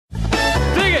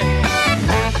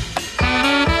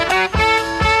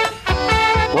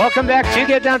welcome back to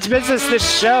Get Down to Business, the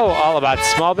show all about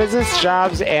small business,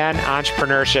 jobs, and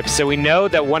entrepreneurship. So we know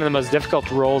that one of the most difficult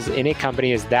roles in a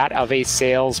company is that of a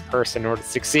salesperson. In order to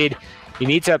succeed, you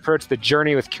need to approach the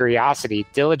journey with curiosity,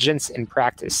 diligence, and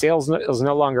practice. Sales is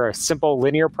no longer a simple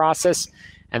linear process,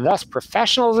 and thus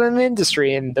professionals in the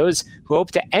industry and those who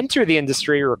hope to enter the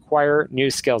industry require new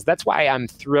skills. That's why I'm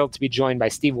thrilled to be joined by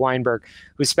Steve Weinberg,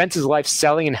 who spent his life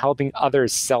selling and helping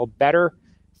others sell better,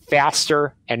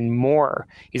 faster, and more.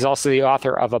 He's also the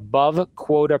author of Above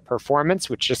Quota Performance,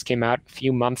 which just came out a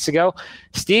few months ago.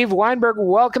 Steve Weinberg,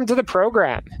 welcome to the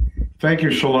program. Thank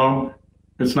you, Shalom.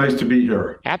 It's nice to be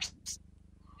here.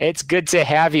 It's good to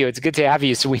have you. It's good to have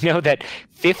you. So we know that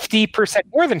 50%,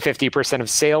 more than 50% of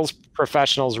sales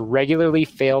professionals regularly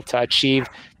fail to achieve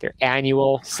their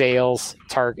annual sales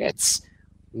targets.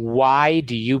 Why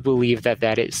do you believe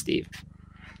that is, Steve?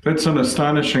 That's an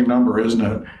astonishing number, isn't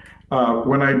it?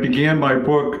 When I began my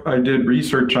book, I did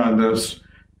research on this,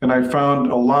 and I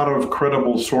found a lot of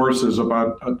credible sources,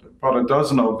 about a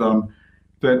dozen of them,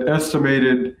 that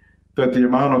estimated that the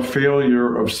amount of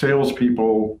failure of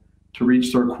salespeople to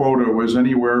reach their quota was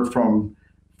anywhere from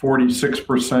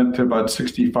 46% to about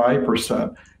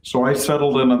 65%. So I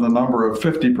settled in on the number of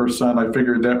 50%. I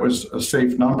figured that was a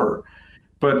safe number.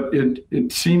 But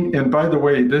it seemed, and by the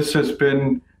way, this has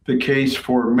been the case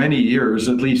for many years,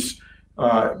 at least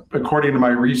according to my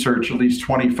research, at least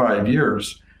 25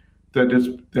 years, that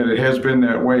it has been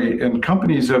that way. And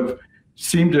companies have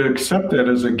seemed to accept that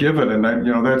as a given.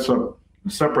 And that's a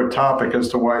separate topic as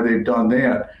to why they've done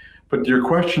that. But your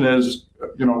question is,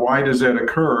 why does that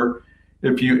occur?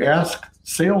 If you ask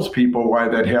salespeople why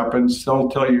that happens, they'll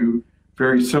tell you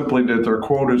very simply that their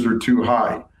quotas are too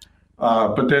high.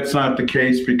 But that's not the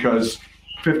case, because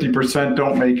 50%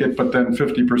 don't make it, but then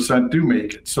 50% do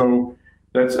make it. So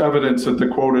that's evidence that the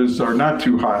quotas are not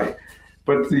too high.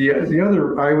 But the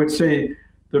other, I would say,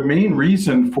 the main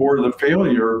reason for the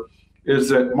failure is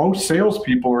that most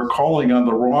salespeople are calling on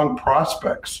the wrong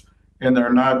prospects, and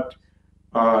they're not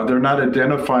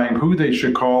identifying who they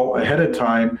should call ahead of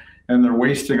time, and they're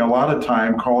wasting a lot of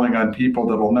time calling on people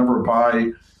that will never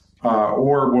buy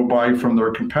or will buy from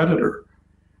their competitor.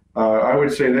 I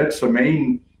would say that's the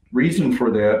main reason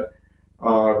for that.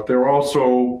 They're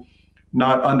also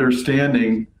not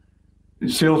understanding.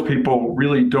 Salespeople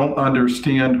really don't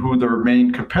understand who their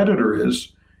main competitor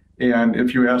is. And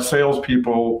if you ask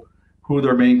salespeople who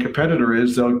their main competitor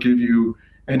is, they'll give you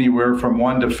anywhere from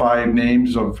 1 to 5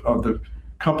 names of the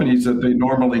companies that they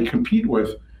normally compete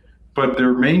with. But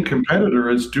their main competitor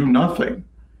is do nothing.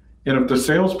 And if the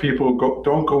salespeople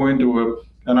don't go into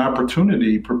an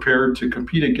opportunity prepared to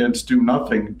compete against do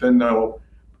nothing, then they'll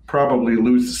probably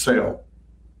lose the sale.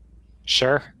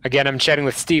 Sure. Again, I'm chatting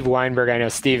with Steve Weinberg. I know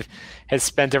Steve has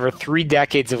spent over 3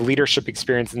 decades of leadership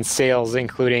experience in sales,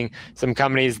 including some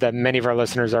companies that many of our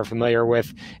listeners are familiar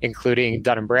with, including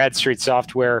Dun & Bradstreet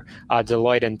Software,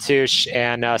 Deloitte and Touche.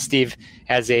 And Steve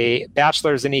has a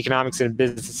bachelor's in economics and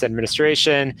business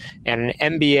administration and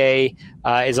an MBA,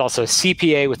 is also a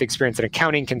CPA with experience in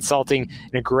accounting, consulting,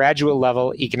 and a graduate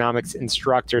level economics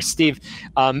instructor. Steve,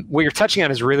 what you're touching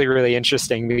on is really, really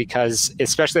interesting, because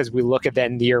especially as we look at the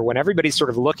end of the year, when everybody's sort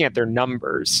of looking at their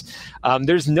numbers,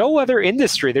 there's no other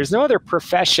industry, there's no other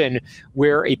profession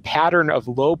where a pattern of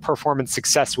low performance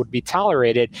success would be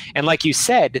tolerated. And like you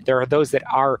said, there are those that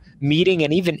are meeting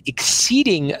and even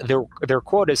exceeding their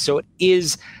quotas. So it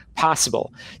is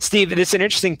possible. Steve, this is an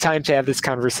interesting time to have this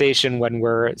conversation when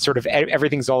we're sort of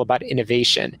everything's all about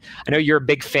innovation. I know you're a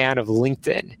big fan of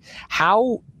LinkedIn.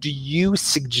 How do you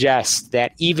suggest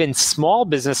that even small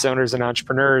business owners and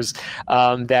entrepreneurs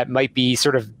that might be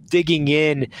sort of digging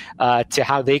in to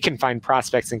how they can find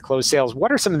prospects and close sales,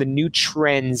 what are some of the new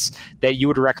trends that you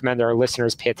would recommend our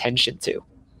listeners pay attention to?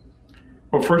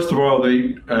 Well, first of all,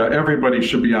 everybody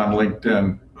should be on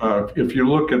LinkedIn. If you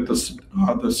look at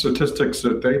the statistics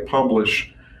that they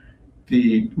publish,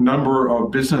 the number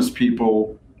of business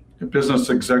people, business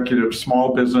executives,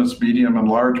 small business, medium, and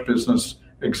large business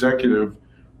executive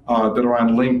that are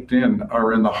on LinkedIn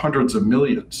are in the hundreds of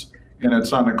millions, and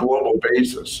it's on a global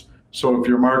basis. So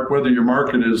if whether your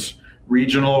market is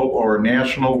regional or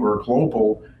national or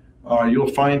global,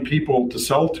 you'll find people to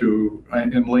sell to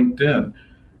in LinkedIn.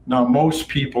 Now, most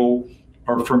people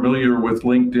are familiar with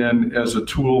LinkedIn as a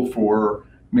tool for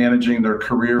managing their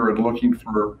career and looking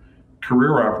for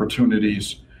career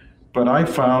opportunities. But I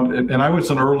found, and I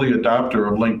was an early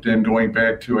adopter of LinkedIn going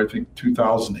back to, I think,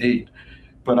 2008.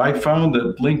 But I found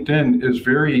that LinkedIn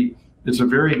is a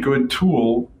very good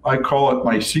tool. I call it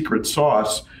my secret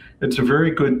sauce. It's a very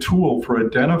good tool for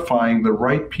identifying the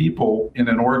right people in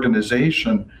an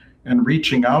organization and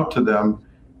reaching out to them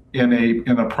in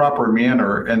a proper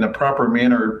manner. And the proper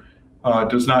manner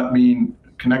does not mean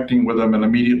connecting with them and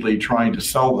immediately trying to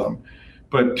sell them,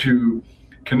 but to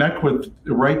connect with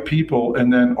the right people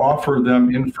and then offer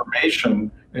them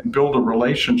information and build a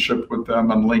relationship with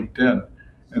them on LinkedIn.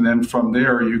 And then from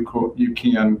there, you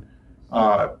can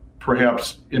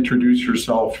perhaps introduce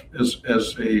yourself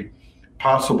as a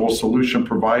possible solution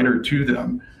provider to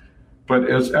them. But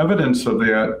as evidence of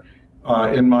that,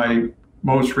 in my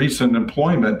most recent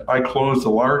employment, I closed the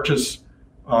largest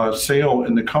sale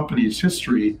in the company's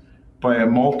history by a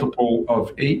multiple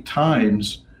of 8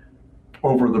 times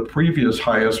over the previous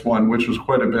highest one, which was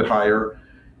quite a bit higher.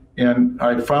 And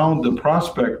I found the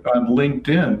prospect on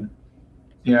LinkedIn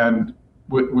and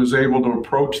was able to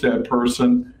approach that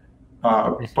person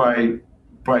by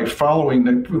following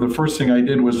the first thing I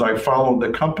did was I followed the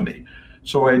company.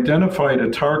 So I identified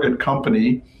a target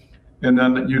company, and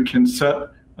then you can set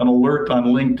an alert on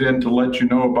LinkedIn to let you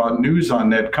know about news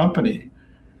on that company.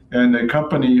 And the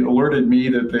company alerted me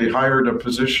that they hired a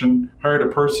person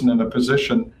in a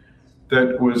position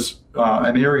that was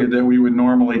an area that we would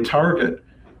normally target.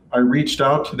 I reached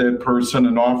out to that person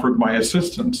and offered my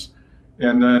assistance,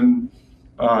 and then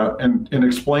and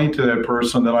explained to that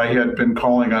person that I had been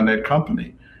calling on that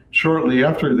company. Shortly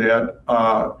after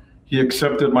that, he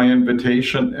accepted my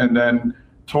invitation and then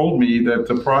told me that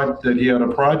that he had a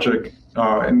project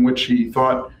in which he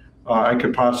thought I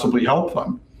could possibly help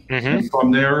them. And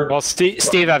from there, well,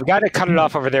 Steve, I've got to cut it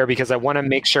off over there because I want to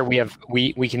make sure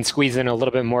we can squeeze in a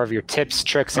little bit more of your tips,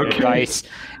 tricks, and advice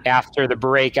after the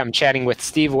break. I'm chatting with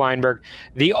Steve Weinberg,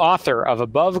 the author of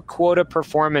Above Quota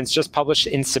Performance, just published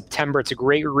in September. It's a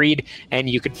great read, and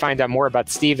you can find out more about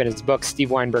Steve and his book,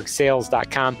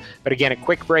 steveweinbergsales.com. But again, a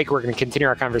quick break. We're going to continue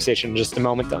our conversation in just a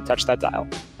moment. Don't touch that dial.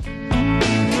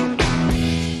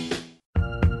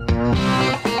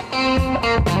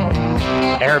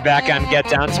 We're back on Get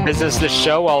Down to Business, the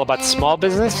show all about small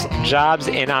business, jobs,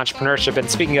 and entrepreneurship. And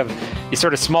speaking of the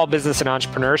sort of small business and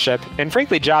entrepreneurship, and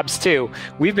frankly, jobs too,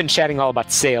 we've been chatting all about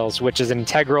sales, which is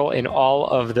integral in all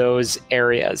of those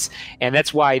areas. And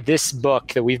that's why this book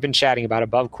that we've been chatting about,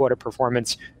 Above Quota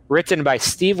Performance, written by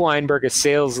Steve Weinberg, a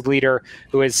sales leader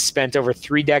who has spent over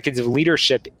 3 decades of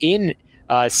leadership in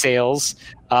sales,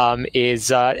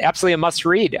 is absolutely a must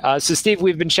read. So Steve,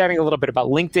 we've been chatting a little bit about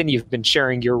LinkedIn. You've been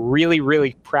sharing your really,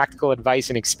 really practical advice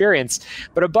and experience,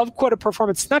 but Above Quota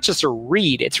Performance, it's not just a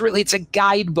read, it's a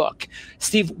guidebook.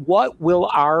 Steve, what will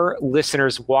our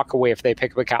listeners walk away if they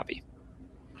pick up a copy?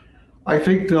 I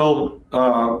think they'll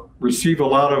receive a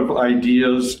lot of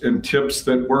ideas and tips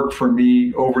that work for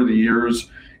me over the years.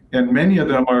 And many of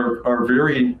them are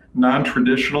very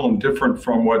non-traditional and different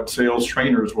from what sales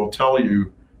trainers will tell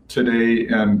you today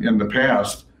and in the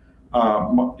past.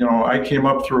 I came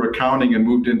up through accounting and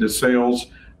moved into sales.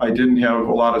 I didn't have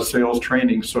a lot of sales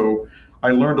training, so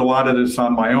I learned a lot of this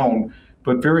on my own.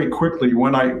 But very quickly,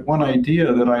 one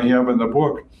idea that I have in the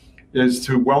book is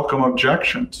to welcome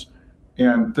objections.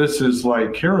 And this is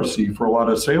like heresy for a lot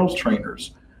of sales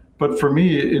trainers. But for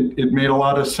me, it made a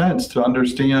lot of sense to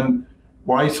understand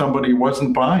why somebody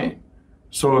wasn't buying.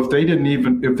 So if they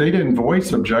didn't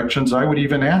voice objections, I would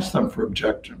even ask them for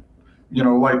objection.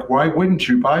 Like, why wouldn't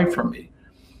you buy from me?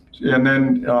 And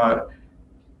then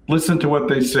listen to what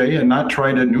they say and not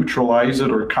try to neutralize it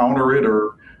or counter it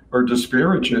or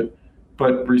disparage it,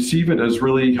 but receive it as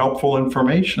really helpful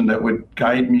information that would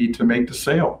guide me to make the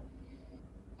sale.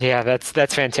 Yeah,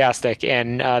 that's fantastic.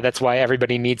 And that's why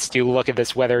everybody needs to look at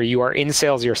this, whether you are in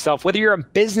sales yourself, whether you're a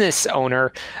business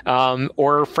owner,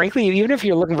 or frankly, even if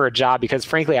you're looking for a job, because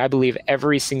frankly, I believe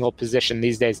every single position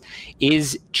these days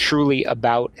is truly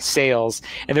about sales.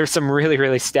 And there's some really,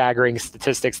 really staggering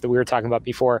statistics that we were talking about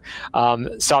before.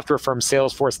 Software firm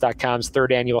Salesforce.com's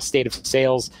 3rd annual State of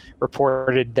Sales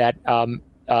reported that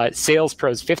sales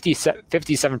pros,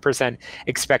 57%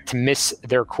 expect to miss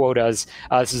their quotas.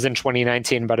 This is in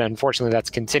 2019, but unfortunately that's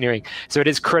continuing. So it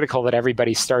is critical that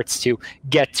everybody starts to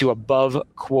get to above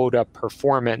quota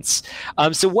performance.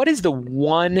 So what is the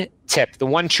one tip, the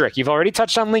one trick? You've already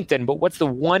touched on LinkedIn, but what's the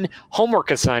one homework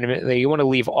assignment that you want to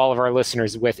leave all of our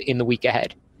listeners with in the week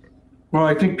ahead? Well,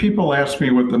 I think people ask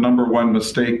me what the number one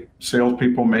mistake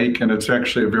salespeople make, and it's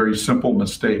actually a very simple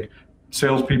mistake.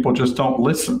 Salespeople just don't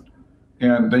listen.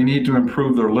 And they need to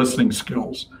improve their listening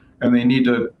skills. And they need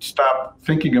to stop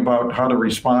thinking about how to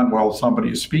respond while somebody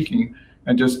is speaking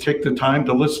and just take the time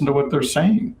to listen to what they're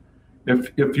saying.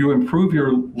 If you improve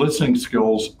your listening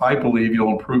skills, I believe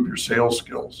you'll improve your sales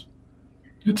skills.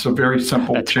 It's a very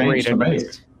simple change to make.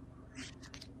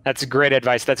 That's great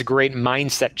advice. That's a great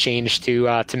mindset change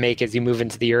to make as you move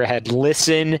into the year ahead.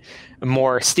 Listen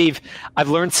more. Steve, I've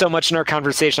learned so much in our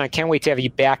conversation. I can't wait to have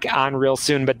you back on real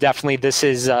soon, but definitely this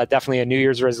is definitely a New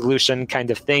Year's resolution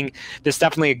kind of thing. This is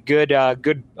definitely a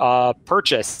good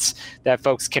purchase that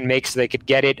folks can make so they could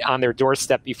get it on their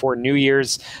doorstep before New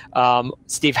Year's.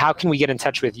 Steve, how can we get in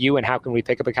touch with you and how can we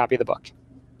pick up a copy of the book?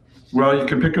 Well, you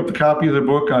can pick up the copy of the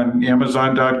book on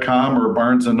Amazon.com or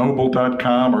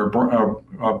BarnesandNoble.com or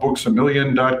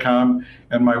BooksAMillion.com.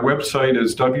 And my website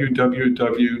is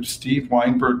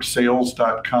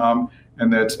www.steveweinbergsales.com.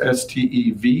 And that's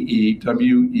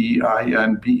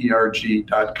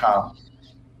STEVEWEINBERG.com.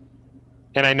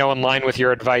 And I know in line with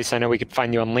your advice, I know we could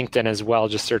find you on LinkedIn as well.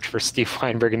 Just search for Steve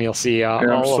Weinberg and you'll see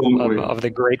all of the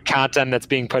great content that's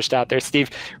being pushed out there. Steve,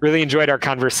 really enjoyed our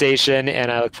conversation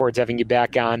and I look forward to having you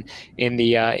back on in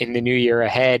the new year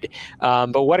ahead.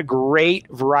 But what a great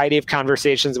variety of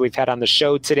conversations we've had on the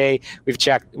show today. We've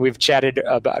chatted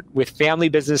about with family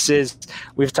businesses.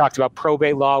 We've talked about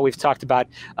probate law. We've talked about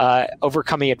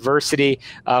overcoming adversity.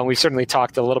 We've certainly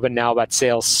talked a little bit now about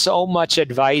sales. So much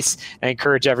advice. I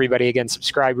encourage everybody, again,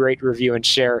 subscribe, rate, review, and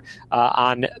share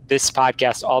on this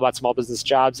podcast, all about small business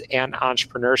jobs and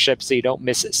entrepreneurship, so you don't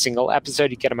miss a single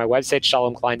episode. You can get on my website,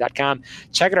 shalomklein.com.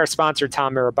 Check out our sponsor,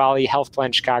 Tom Mirabali,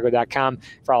 healthplanchicago.com,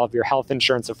 for all of your health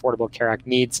insurance, Affordable Care Act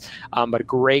needs. But a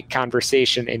great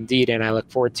conversation indeed, and I look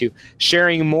forward to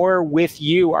sharing more with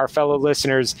you, our fellow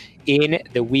listeners, in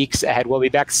the weeks ahead. We'll be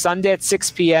back Sunday at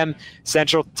 6 p.m.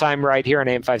 Central Time right here on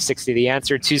AM 560, The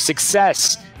Answer to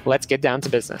Success. Let's get down to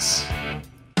business.